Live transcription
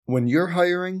When you're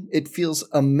hiring, it feels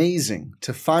amazing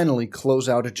to finally close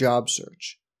out a job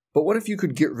search. But what if you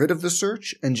could get rid of the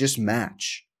search and just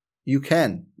match? You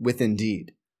can with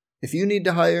Indeed. If you need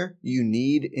to hire, you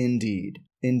need Indeed.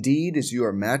 Indeed is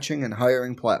your matching and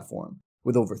hiring platform.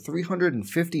 With over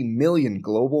 350 million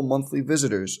global monthly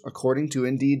visitors, according to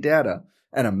Indeed data,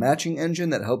 and a matching engine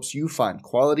that helps you find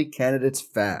quality candidates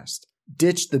fast.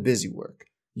 Ditch the busy work.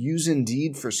 Use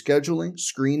Indeed for scheduling,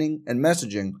 screening, and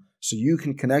messaging so you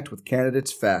can connect with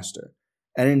candidates faster.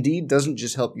 And Indeed doesn't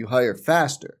just help you hire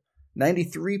faster.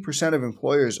 93% of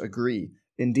employers agree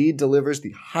Indeed delivers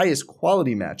the highest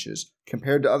quality matches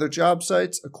compared to other job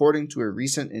sites, according to a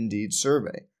recent Indeed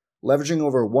survey. Leveraging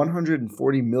over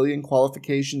 140 million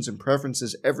qualifications and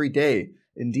preferences every day,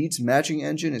 Indeed's matching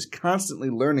engine is constantly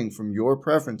learning from your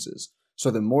preferences, so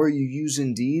the more you use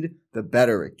Indeed, the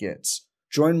better it gets.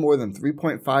 Join more than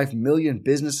 3.5 million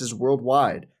businesses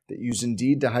worldwide that use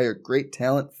Indeed to hire great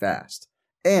talent fast.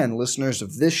 And listeners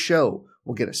of this show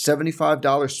will get a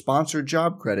 $75 sponsored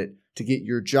job credit to get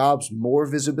your jobs more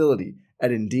visibility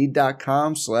at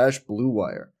Indeed.com/Blue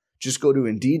Wire. Just go to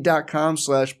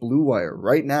Indeed.com/Blue Wire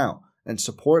right now and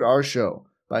support our show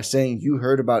by saying you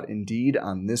heard about Indeed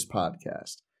on this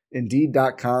podcast.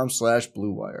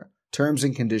 Indeed.com/Blue Wire. Terms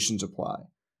and conditions apply.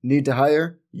 Need to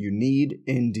hire? You need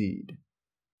Indeed.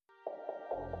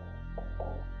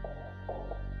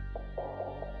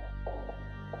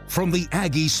 From the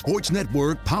Aggie Sports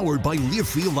Network, powered by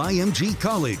Learfield IMG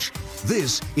College,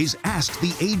 this is Ask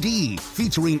the AD,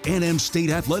 featuring NM State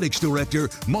Athletics Director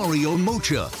Mario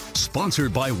Mocha,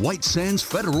 sponsored by White Sands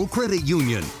Federal Credit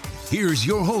Union. Here's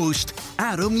your host,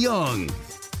 Adam Young.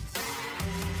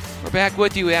 We're back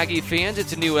with you, Aggie fans.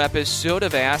 It's a new episode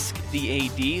of Ask the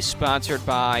AD, sponsored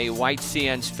by White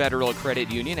Sands Federal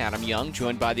Credit Union. Adam Young,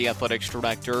 joined by the Athletics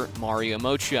Director Mario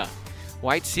Mocha.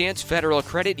 White Sands Federal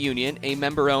Credit Union, a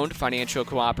member-owned financial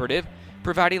cooperative,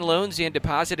 providing loans and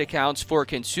deposit accounts for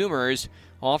consumers.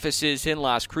 Offices in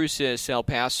Las Cruces, El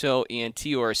Paso, and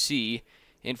TRC.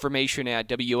 Information at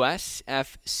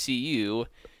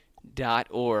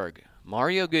WSFCU.org.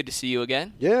 Mario, good to see you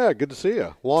again. Yeah, good to see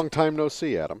you. Long time no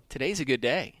see, Adam. Today's a good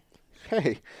day.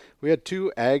 Hey, we had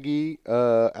two Aggie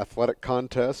athletic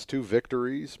contests, 2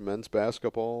 victories, men's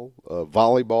basketball,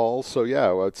 volleyball. So,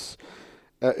 yeah,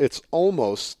 it's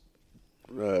almost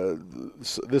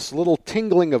this little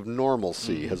tingling of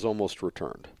normalcy has almost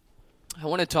returned. I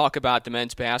want to talk about the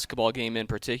men's basketball game in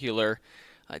particular.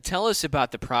 Tell us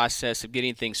about the process of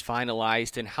getting things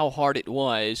finalized and how hard it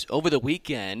was over the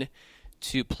weekend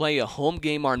to play a home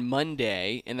game on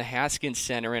Monday in the Haskins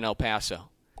Center in El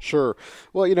Paso. Sure.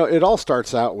 Well, it all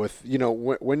starts out with,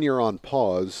 when you're on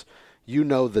pause,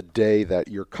 the day that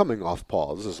you're coming off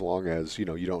pause, as long as, you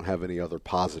don't have any other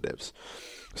positives.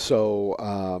 So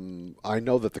I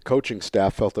know that the coaching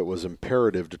staff felt it was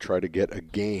imperative to try to get a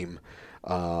game,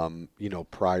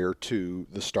 prior to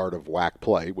the start of WAC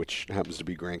play, which happens to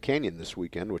be Grand Canyon this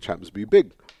weekend, which happens to be a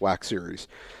big WAC series.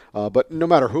 But no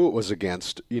matter who it was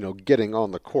against, getting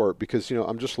on the court, because,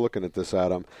 I'm just looking at this,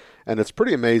 Adam, and it's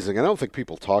pretty amazing. I don't think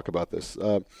people talk about this.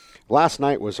 Last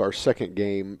night was our second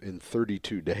game in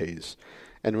 32 days.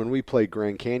 And when we play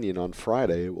Grand Canyon on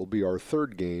Friday, it will be our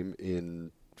third game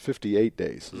in 58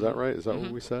 days. Is that right? Is that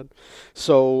what we said?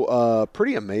 So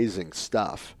pretty amazing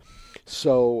stuff.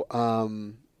 So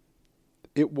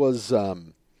it was,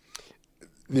 the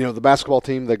basketball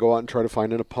team, they go out and try to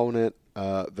find an opponent.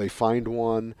 They find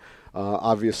one.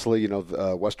 Obviously,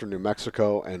 Western New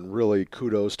Mexico, and really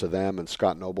kudos to them and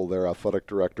Scott Noble, their athletic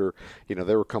director.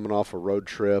 They were coming off a road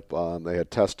trip. They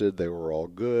had tested. They were all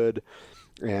good.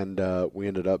 And we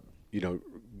ended up,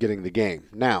 getting the game.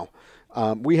 Now,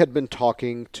 we had been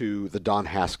talking to the Don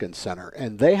Haskins Center,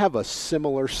 and they have a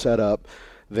similar setup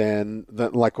than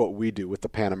like what we do with the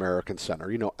Pan American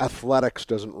Center. Athletics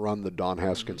doesn't run the Don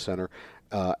Haskins Center.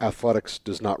 Athletics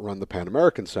does not run the Pan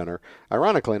American Center.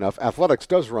 Ironically enough, Athletics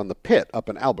does run the Pit up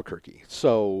in Albuquerque.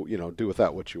 So, do with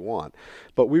that what you want.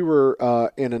 But we were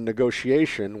in a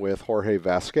negotiation with Jorge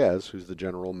Vasquez, who's the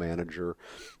general manager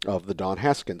of the Don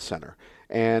Haskins Center.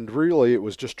 And really, it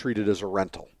was just treated as a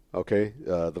rental. Okay,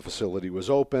 the facility was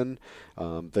open.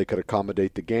 They could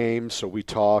accommodate the game, so we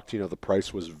talked. The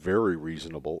price was very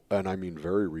reasonable, and I mean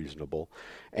very reasonable.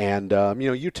 And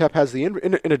UTEP has in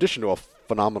addition to a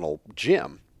phenomenal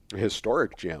gym, a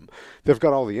historic gym, they've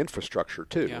got all the infrastructure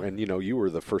too. Yeah. And you were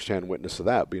the first-hand witness of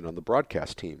that, being on the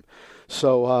broadcast team.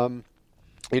 So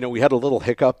we had a little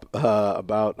hiccup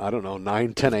about,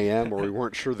 9, 10 a.m. where we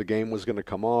weren't sure the game was going to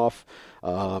come off.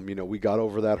 We got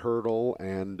over that hurdle,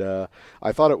 and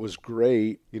I thought it was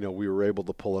great. We were able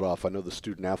to pull it off. I know the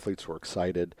student athletes were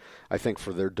excited. I think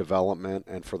for their development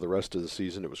and for the rest of the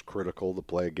season, it was critical to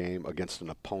play a game against an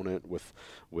opponent with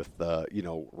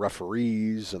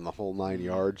referees and the whole 9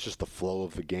 yards, just the flow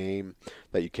of the game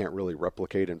that you can't really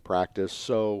replicate in practice.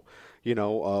 So,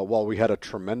 while we had a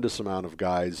tremendous amount of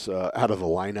guys out of the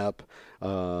lineup,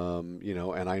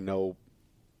 and I know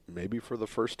maybe for the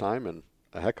first time in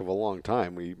a heck of a long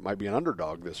time, we might be an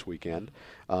underdog this weekend.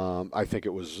 I think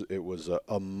it was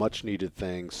a much needed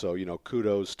thing. So,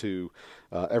 kudos to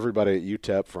everybody at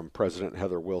UTEP, from President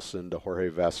Heather Wilson to Jorge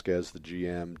Vasquez, the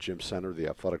GM, Jim Center, the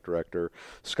athletic director,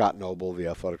 Scott Noble, the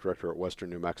athletic director at Western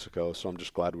New Mexico. So I'm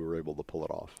just glad we were able to pull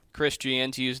it off. Chris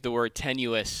Jans used the word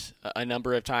tenuous a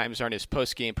number of times on his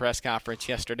post-game press conference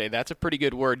yesterday. That's a pretty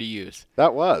good word to use.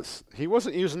 That was. He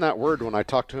wasn't using that word when I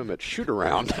talked to him at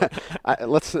shoot-around.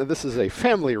 This is a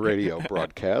family radio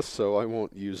broadcast, so I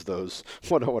won't use those.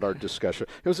 What our discussion.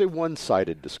 It was a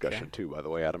one-sided discussion, too, by the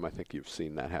way, Adam. I think you've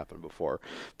seen that happen before.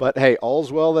 But, hey,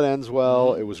 all's well that ends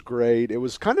well. It was great. It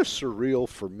was kind of surreal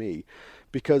for me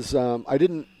because I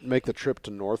didn't make the trip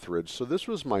to Northridge, so this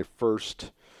was my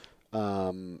first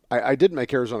I did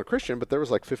make Arizona Christian, but there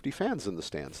was like 50 fans in the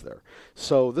stands there.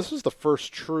 So this was the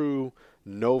first true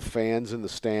no fans in the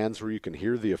stands where you can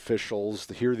hear the officials,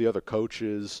 hear the other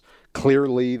coaches,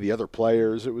 clearly the other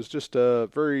players. It was just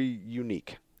very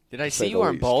unique. Did I see you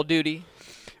on ball duty?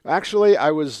 Actually,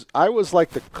 I was like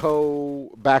the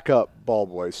backup ball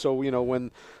boy. So,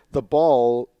 when the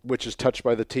ball, which is touched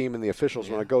by the team and the officials,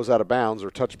 when it goes out of bounds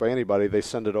or touched by anybody, they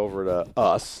send it over to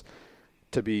us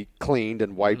to be cleaned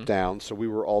and wiped down. So we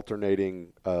were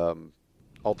alternating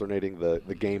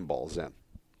the game balls in.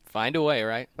 Find a way,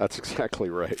 right? That's exactly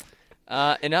right.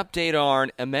 An update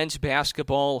on a men's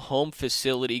basketball home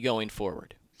facility going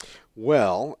forward.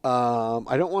 Well,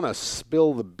 I don't want to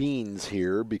spill the beans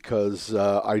here because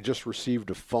I just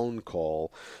received a phone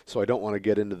call, so I don't want to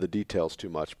get into the details too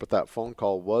much. But that phone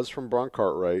call was from Bron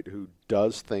Cartwright, who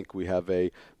does think we have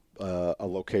a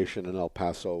location in El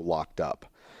Paso locked up.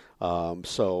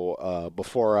 So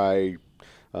before I,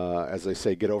 as I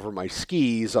say, get over my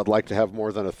skis, I'd like to have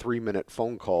more than a 3-minute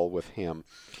phone call with him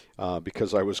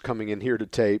because I was coming in here to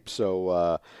tape.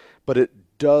 So, but it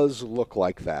does look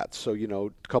like that. So,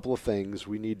 a couple of things.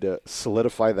 We need to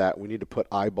solidify that. We need to put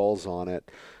eyeballs on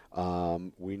it.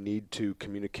 We need to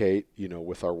communicate,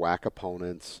 with our WAC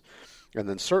opponents. And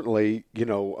then certainly,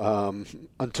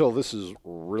 until this is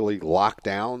really locked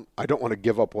down, I don't want to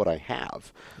give up what I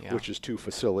have, which is 2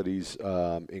 facilities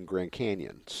in Grand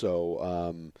Canyon.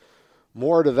 So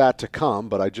more to that to come,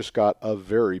 but I just got a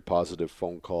very positive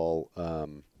phone call,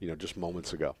 just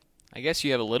moments ago. I guess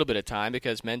you have a little bit of time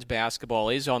because men's basketball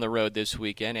is on the road this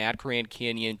weekend at Grand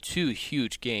Canyon, 2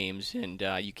 huge games, and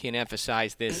you can't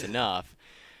emphasize this enough.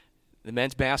 The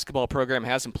men's basketball program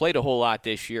hasn't played a whole lot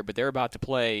this year, but they're about to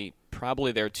play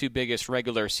probably their 2 biggest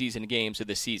regular season games of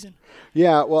the season.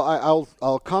 Yeah, well,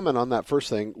 I'll comment on that first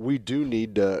thing. We do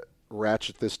need to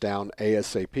ratchet this down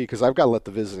ASAP because I've got to let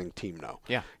the visiting team know.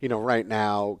 Yeah. Right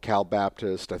now, Cal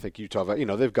Baptist, I think Utah,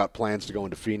 they've got plans to go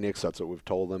into Phoenix. That's what we've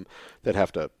told them. They'd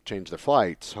have to change their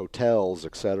flights, hotels,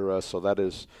 etc. So that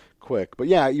is quick. But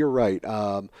yeah, you're right.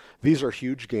 These are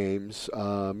huge games.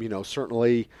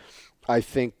 Certainly I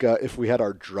think if we had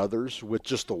our druthers with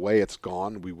just the way it's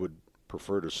gone, we would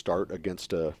prefer to start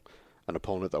against an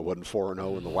opponent that wasn't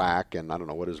 4-0 in the WAC, and I don't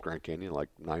know, what is Grand Canyon, like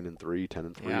 9-3,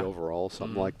 10-3 overall,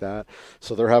 something like that.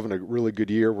 So they're having a really good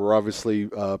year. We're obviously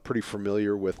pretty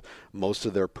familiar with most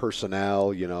of their personnel,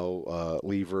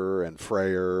 Lever and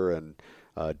Freyer and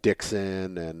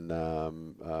Dixon and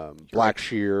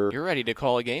Blackshear. You're ready to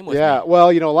call a game with me. Yeah, well,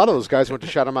 a lot of those guys went to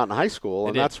Shadow Mountain High School,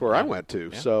 and that's where I went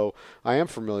to. Yeah. So I am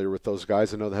familiar with those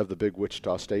guys. I know they have the big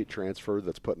Wichita State transfer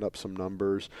that's putting up some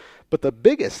numbers. But the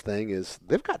biggest thing is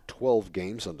they've got 12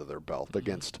 games under their belt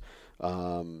against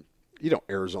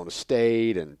Arizona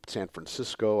State and San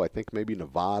Francisco, I think maybe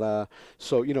Nevada.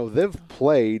 So, they've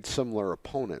played similar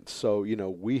opponents. So,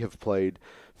 we have played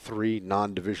 3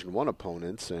 non-Division I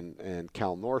opponents and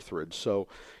Cal Northridge. So,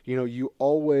 you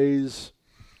always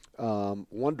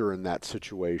wonder in that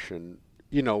situation,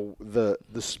 the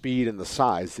speed and the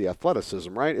size, the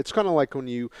athleticism, right? It's kind of like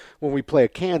when we play a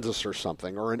Kansas or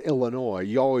something or an Illinois,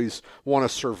 you always want to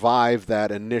survive that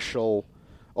initial,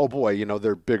 oh boy,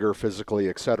 they're bigger physically,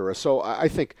 et cetera. So I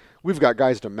think we've got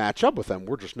guys to match up with them.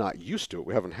 We're just not used to it.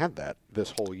 We haven't had that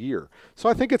this whole year. So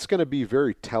I think it's going to be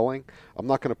very telling. I'm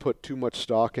not going to put too much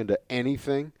stock into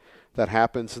anything that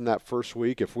happens in that first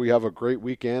week. If we have a great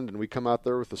weekend and we come out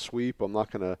there with a sweep, I'm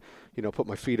not going to, put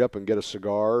my feet up and get a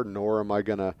cigar, nor am I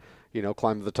going to,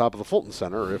 climb to the top of the Fulton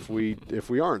Center if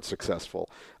we aren't successful.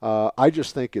 I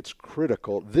just think it's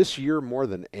critical this year more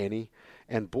than any.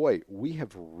 And boy, we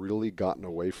have really gotten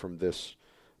away from this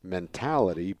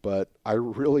mentality, but I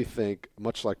really think,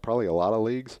 much like probably a lot of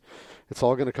leagues, it's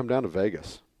all going to come down to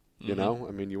Vegas. You know,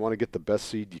 I mean, you want to get the best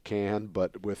seed you can,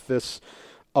 but with this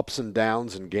ups and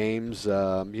downs in games,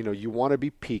 you want to be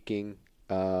peaking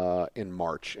in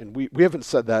March. And we haven't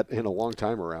said that in a long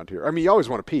time around here. I mean, you always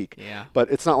want to peak,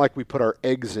 but it's not like we put our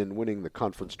eggs in winning the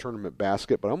conference tournament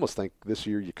basket, but I almost think this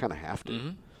year you kind of have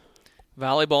to.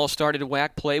 Volleyball started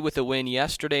WAC play with a win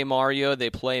yesterday, Mario. They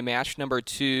play match number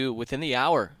 2 within the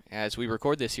hour as we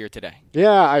record this here today.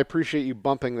 Yeah, I appreciate you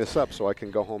bumping this up so I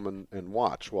can go home and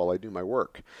watch while I do my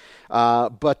work.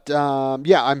 But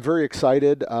I'm very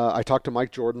excited. I talked to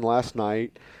Mike Jordan last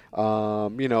night.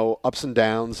 Ups and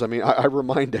downs. I mean, I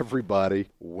remind everybody,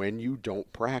 when you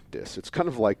don't practice, it's kind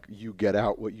of like you get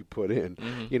out what you put in.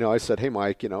 I said, hey,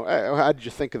 Mike, how did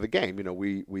you think of the game?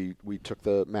 We took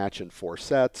the match in 4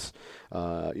 sets.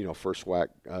 First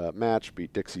WAC match,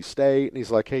 beat Dixie State. And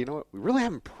he's like, hey, we really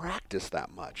haven't practiced that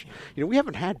much. We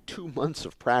haven't had 2 months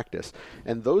of practice.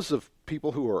 And those of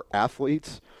people who are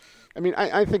athletes, I mean,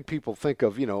 I think people think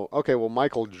of, okay, well,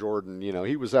 Michael Jordan,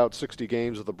 he was out 60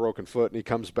 games with a broken foot and he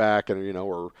comes back and,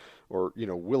 or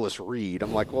Willis Reed.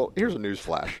 I'm like, well, here's a news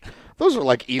flash. Those are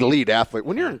like elite athletes.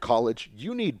 When you're in college,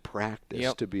 you need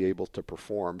practice to be able to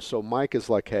perform. So Mike is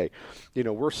like, hey,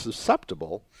 we're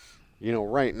susceptible,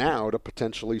 right now to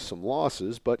potentially some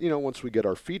losses. But, once we get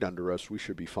our feet under us, we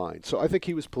should be fine. So I think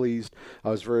he was pleased. I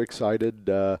was very excited.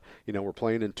 We're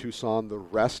playing in Tucson. The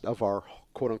rest of our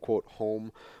quote-unquote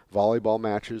home volleyball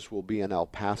matches will be in El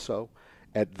Paso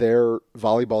at their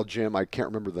volleyball gym. I can't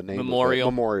remember the name.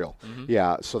 Memorial.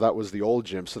 Yeah, so that was the old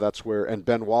gym. So that's where, and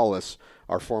Ben Wallace,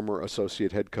 our former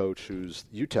associate head coach, who's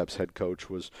UTEP's head coach,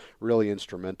 was really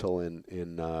instrumental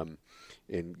in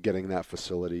getting that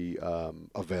facility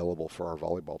available for our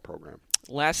volleyball program.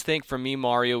 Last thing from me,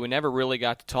 Mario, we never really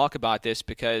got to talk about this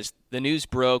because the news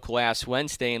broke last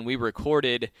Wednesday and we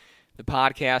recorded the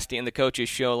podcast and the coaches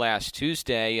show last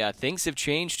Tuesday. Things have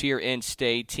changed here in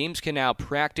state. Teams can now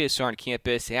practice on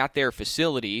campus at their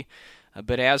facility,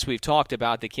 but as we've talked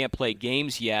about, they can't play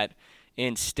games yet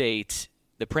in state.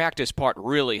 The practice part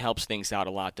really helps things out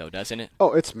a lot, though, doesn't it?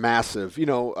 Oh, it's massive.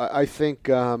 I think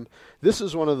this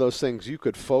is one of those things you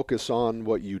could focus on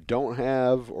what you don't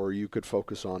have or you could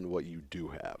focus on what you do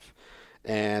have.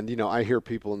 And, I hear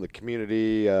people in the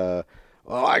community,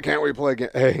 why can't we play again?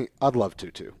 Hey, I'd love to,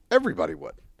 too. Everybody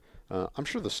would. I'm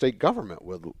sure the state government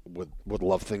would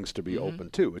love things to be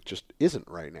open, too. It just isn't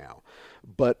right now.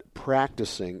 But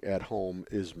practicing at home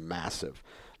is massive.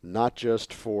 Not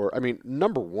just for,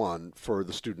 number one, for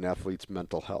the student-athletes'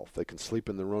 mental health. They can sleep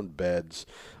in their own beds.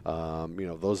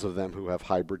 Those of them who have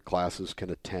hybrid classes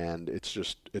can attend. It's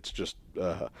just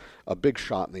a big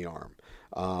shot in the arm.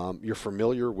 You're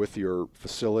familiar with your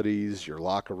facilities, your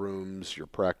locker rooms, your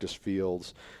practice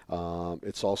fields.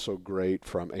 It's also great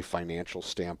from a financial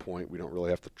standpoint. We don't really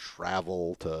have to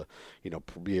travel to,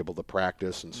 be able to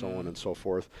practice and so on and so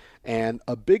forth. And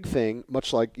a big thing,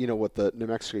 much like, what the New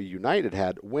Mexico United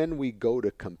had, when we go to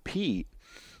compete,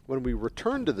 when we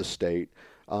return to the state,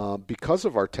 because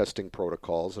of our testing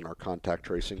protocols and our contact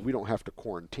tracing, we don't have to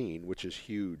quarantine, which is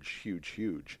huge, huge,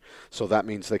 huge. So that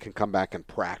means they can come back and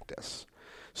practice.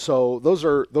 So those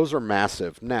are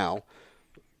massive. Now,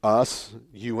 us,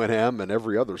 UNM, and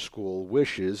every other school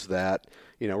wishes that,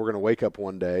 we're going to wake up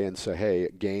one day and say, hey,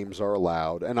 games are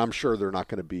allowed. And I'm sure they're not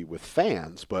going to be with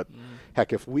fans, but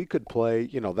heck, if we could play,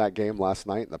 that game last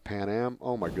night in the Pan Am,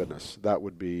 oh my goodness, that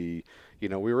would be, we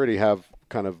already have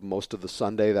kind of most of the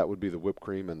Sunday. That would be the whipped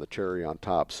cream and the cherry on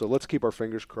top. So let's keep our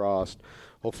fingers crossed.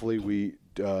 Hopefully we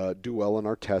do well in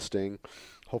our testing.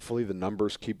 Hopefully the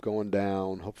numbers keep going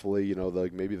down. Hopefully,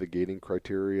 maybe the gating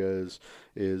criteria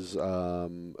is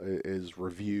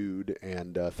reviewed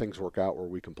and things work out where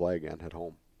we can play again at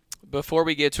home. Before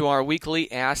we get to our weekly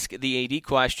Ask the AD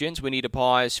questions, we need to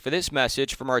pause for this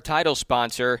message from our title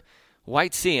sponsor,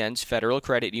 White Sands Federal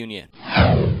Credit Union.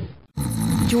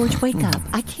 George, wake up.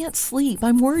 I can't sleep.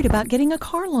 I'm worried about getting a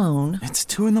car loan. It's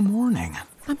 2 a.m.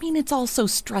 It's all so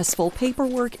stressful.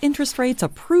 Paperwork, interest rates,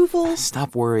 approval.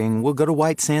 Stop worrying. We'll go to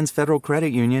White Sands Federal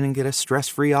Credit Union and get a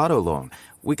stress-free auto loan.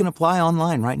 We can apply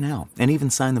online right now and even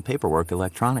sign the paperwork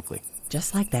electronically.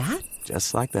 Just like that?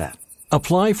 Just like that.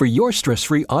 Apply for your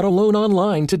stress-free auto loan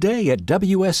online today at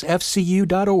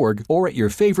WSFCU.org or at your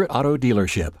favorite auto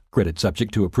dealership. Credit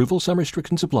subject to approval. Some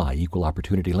restrictions apply. Equal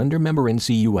opportunity lender, member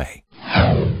NCUA.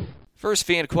 First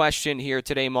fan question here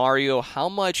today, Mario. How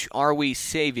much are we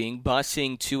saving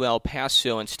busing to El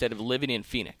Paso instead of living in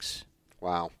Phoenix?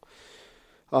 Wow.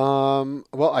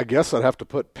 Well, I guess I'd have to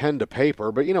put pen to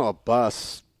paper, but a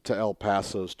bus to El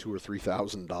Paso is $2,000 or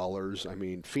 $3,000. I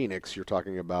mean, Phoenix, you're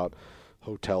talking about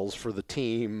hotels for the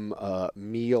team,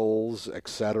 meals,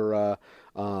 etc.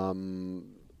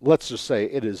 Let's just say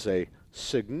it is a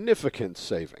significant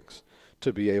savings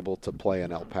to be able to play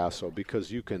in El Paso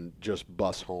because you can just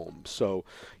bus home. So,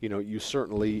 you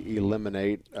certainly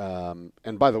eliminate,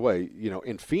 and by the way,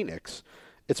 in Phoenix,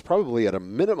 it's probably at a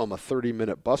minimum a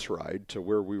 30-minute bus ride to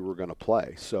where we were going to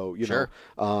play. So, Sure.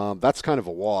 That's kind of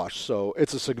a wash. So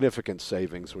it's a significant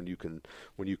savings when you can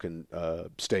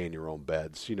stay in your own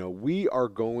beds. We are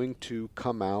going to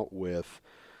come out with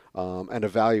an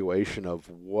evaluation of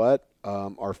what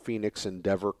our Phoenix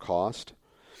endeavor cost.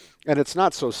 And it's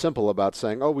not so simple about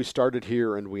saying, we started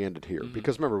here and we ended here. Mm-hmm.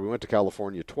 Because remember, we went to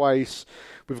California twice.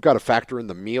 We've got to factor in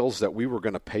the meals that we were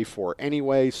going to pay for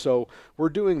anyway. So we're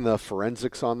doing the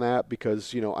forensics on that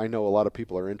because, I know a lot of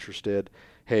people are interested.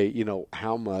 Hey,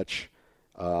 how much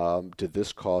did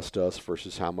this cost us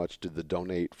versus how much did the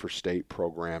Donate for State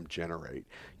program generate?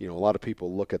 A lot of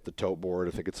people look at the tote board.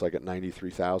 I think it's like at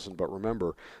 $93,000. But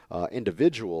remember,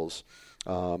 individuals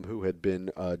who had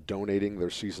been donating their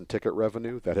season ticket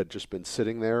revenue that had just been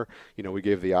sitting there. We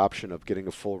gave the option of getting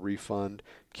a full refund,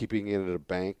 keeping it at a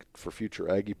bank for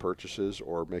future Aggie purchases,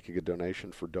 or making a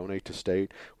donation for Donate to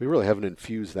State. We really haven't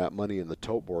infused that money in the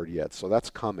tote board yet, so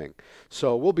that's coming.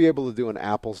 So we'll be able to do an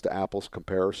apples-to-apples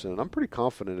comparison, and I'm pretty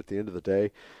confident at the end of the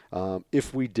day,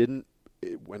 if we didn't,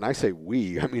 when I say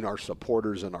we, I mean our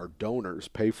supporters and our donors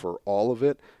pay for all of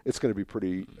it, it's going to be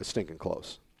pretty stinking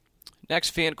close.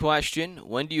 Next fan question,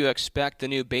 when do you expect the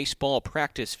new baseball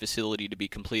practice facility to be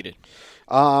completed?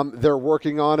 They're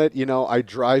working on it. I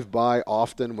drive by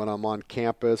often when I'm on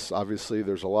campus. Obviously,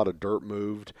 there's a lot of dirt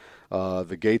moved.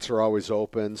 The gates are always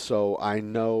open. So I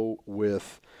know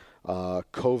with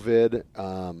COVID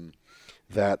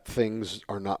that things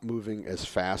are not moving as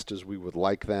fast as we would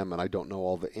like them, and I don't know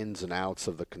all the ins and outs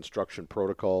of the construction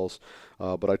protocols.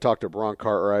 But I talked to Bron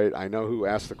Cartwright. I know who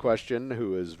asked the question,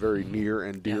 who is very near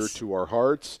and dear to our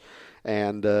hearts,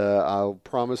 and I'll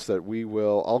promise that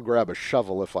I'll grab a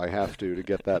shovel if I have to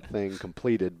get that thing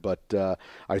completed. But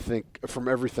I think from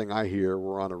everything I hear,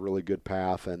 we're on a really good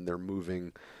path, and they're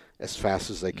moving as fast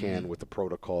as they can with the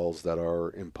protocols that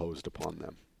are imposed upon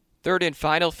them. Third and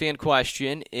final fan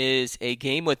question, is a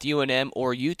game with UNM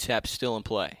or UTEP still in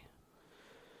play?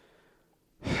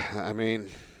 I mean...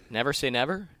 Never say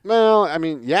never? Well, I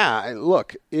mean, yeah.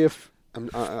 Look, if... I'm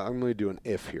going to do an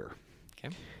if here.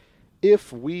 Okay.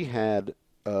 If we had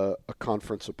a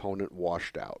conference opponent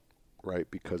washed out, right,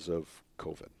 because of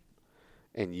COVID,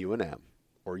 and UNM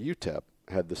or UTEP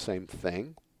had the same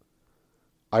thing,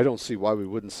 I don't see why we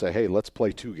wouldn't say, hey, let's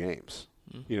play 2 games.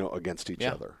 Against each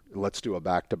other. Let's do a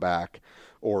back-to-back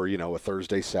or, a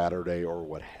Thursday, Saturday, or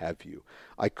what have you.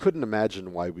 I couldn't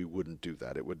imagine why we wouldn't do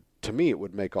that. To me, it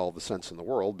would make all the sense in the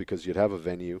world because you'd have a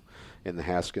venue in the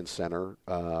Haskins Center,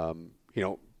 and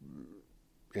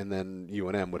then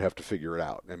UNM would have to figure it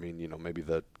out. I mean, maybe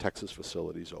the Texas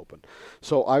facility's open.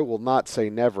 So I will not say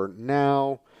never.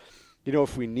 Now,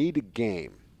 if we need a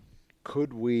game,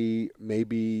 could we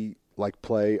maybe,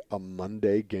 play a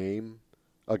Monday game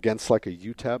against a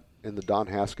UTEP in the Don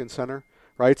Haskins Center,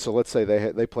 right? So let's say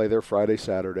they play their Friday,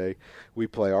 Saturday, we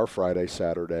play our Friday,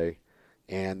 Saturday,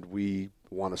 and we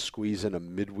want to squeeze in a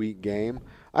midweek game.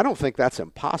 I don't think that's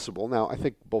impossible. Now, I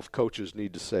think both coaches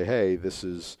need to say, hey, this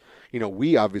is,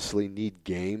 we obviously need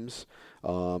games.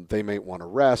 They may want to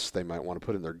rest. They might want to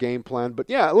put in their game plan. But,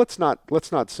 yeah, let's not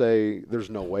say there's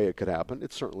no way it could happen.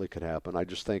 It certainly could happen. I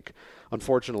just think,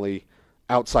 unfortunately,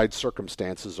 outside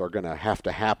circumstances are going to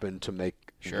happen to make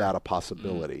that a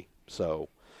possibility. So,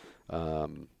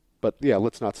 but yeah,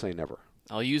 let's not say never.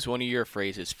 I'll use one of your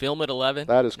phrases. Film at 11.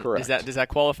 That is correct. Does that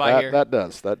qualify here? That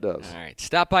does. All right.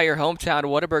 Stop by your hometown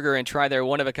Whataburger and try their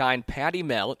one-of-a-kind patty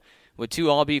melt with 2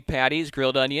 all-beef patties,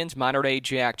 grilled onions, Monterey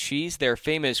Jack cheese, their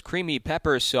famous creamy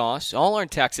pepper sauce, all on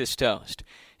Texas toast.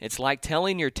 It's like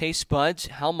telling your taste buds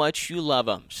how much you love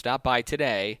them. Stop by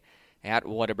today at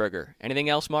Whataburger. Anything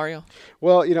else, Mario?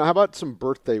 Well, how about some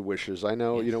birthday wishes? I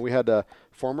know, we had a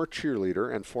former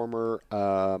cheerleader and former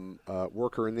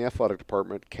worker in the athletic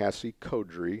department, Cassie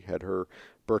Codry, had her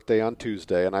birthday on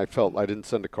Tuesday, and I felt I didn't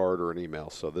send a card or an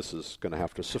email, so this is going to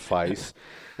have to suffice.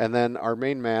 And then our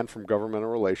main man from governmental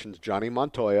relations, Johnny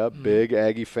Montoya, big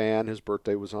Aggie fan. His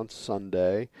birthday was on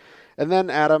Sunday. And then,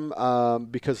 Adam,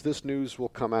 because this news will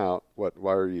come out,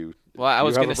 why are you Well, I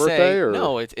was going to say, say,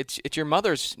 no, it's your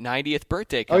mother's 90th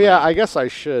birthday coming yeah, up. I guess I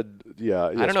should. Yeah,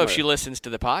 I don't know if she listens to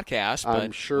the podcast, but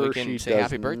I'm sure we can she say does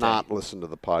happy birthday. not listen to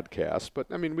the podcast. But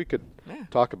I mean, we could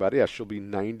talk about it. Yeah, she'll be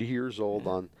 90 years old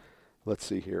on. Let's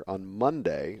see here. On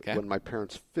Monday, when my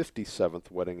parents' 57th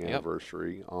wedding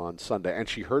anniversary on Sunday. And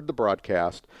she heard the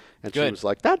broadcast, and she was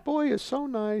like, that boy is so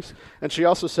nice. And she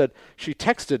also said, she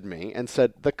texted me and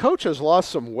said, the coach has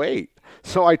lost some weight.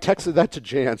 So I texted that to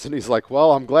Jans, and he's like,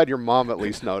 well, I'm glad your mom at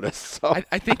least noticed. So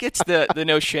I think it's the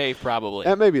no shave, probably.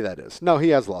 And maybe that is. No, he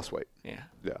has lost weight. Yeah.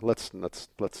 Yeah, let's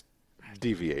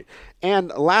deviate. And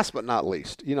last but not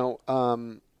least,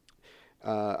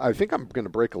 I think I'm going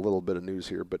to break a little bit of news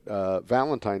here, but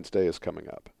Valentine's Day is coming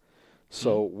up.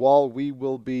 So while we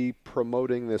will be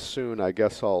promoting this soon, I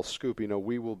guess I'll scoop,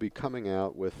 we will be coming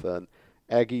out with an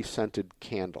Aggie-scented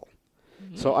candle.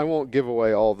 So I won't give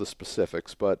away all the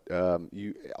specifics, but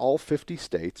all 50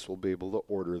 states will be able to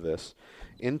order this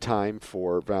in time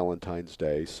for Valentine's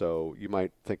Day. So you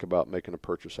might think about making a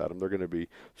purchase at them. They're going to be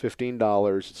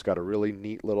 $15. It's got a really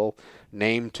neat little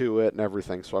name to it and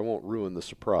everything, so I won't ruin the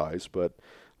surprise. But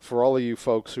for all of you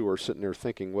folks who are sitting there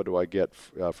thinking, what do I get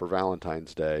for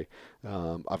Valentine's Day,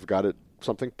 I've got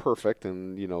something perfect,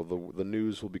 and the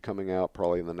news will be coming out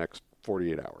probably in the next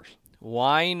 48 hours.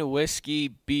 Wine, whiskey,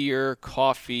 beer,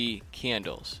 coffee,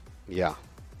 candles. Yeah.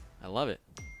 I love it.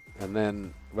 And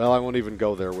then, well, I won't even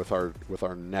go there with our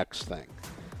next thing.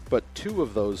 But two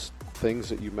of those things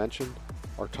that you mentioned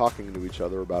are talking to each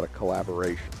other about a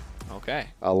collaboration. Okay.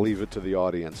 I'll leave it to the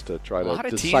audience to try to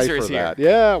decipher teasers that. Here.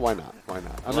 Yeah, why not?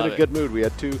 I'm in a good mood. We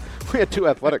had two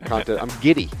athletic content. I'm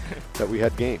giddy that we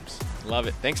had games. Love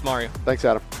it. Thanks, Mario. Thanks,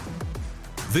 Adam.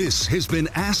 This has been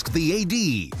Ask the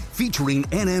AD, featuring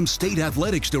NM State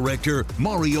Athletics Director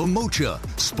Mario Mocha,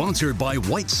 sponsored by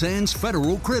White Sands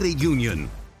Federal Credit Union.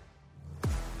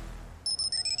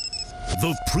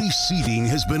 The preceding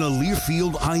has been a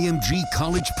Learfield IMG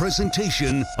College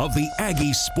presentation of the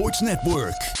Aggie Sports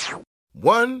Network.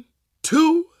 1,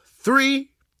 2,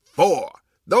 3, 4.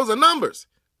 Those are numbers,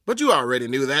 but you already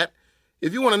knew that.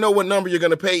 If you want to know what number you're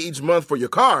going to pay each month for your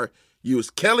car,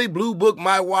 use Kelley Blue Book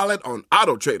My Wallet on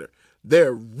AutoTrader.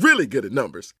 They're really good at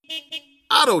numbers.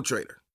 AutoTrader.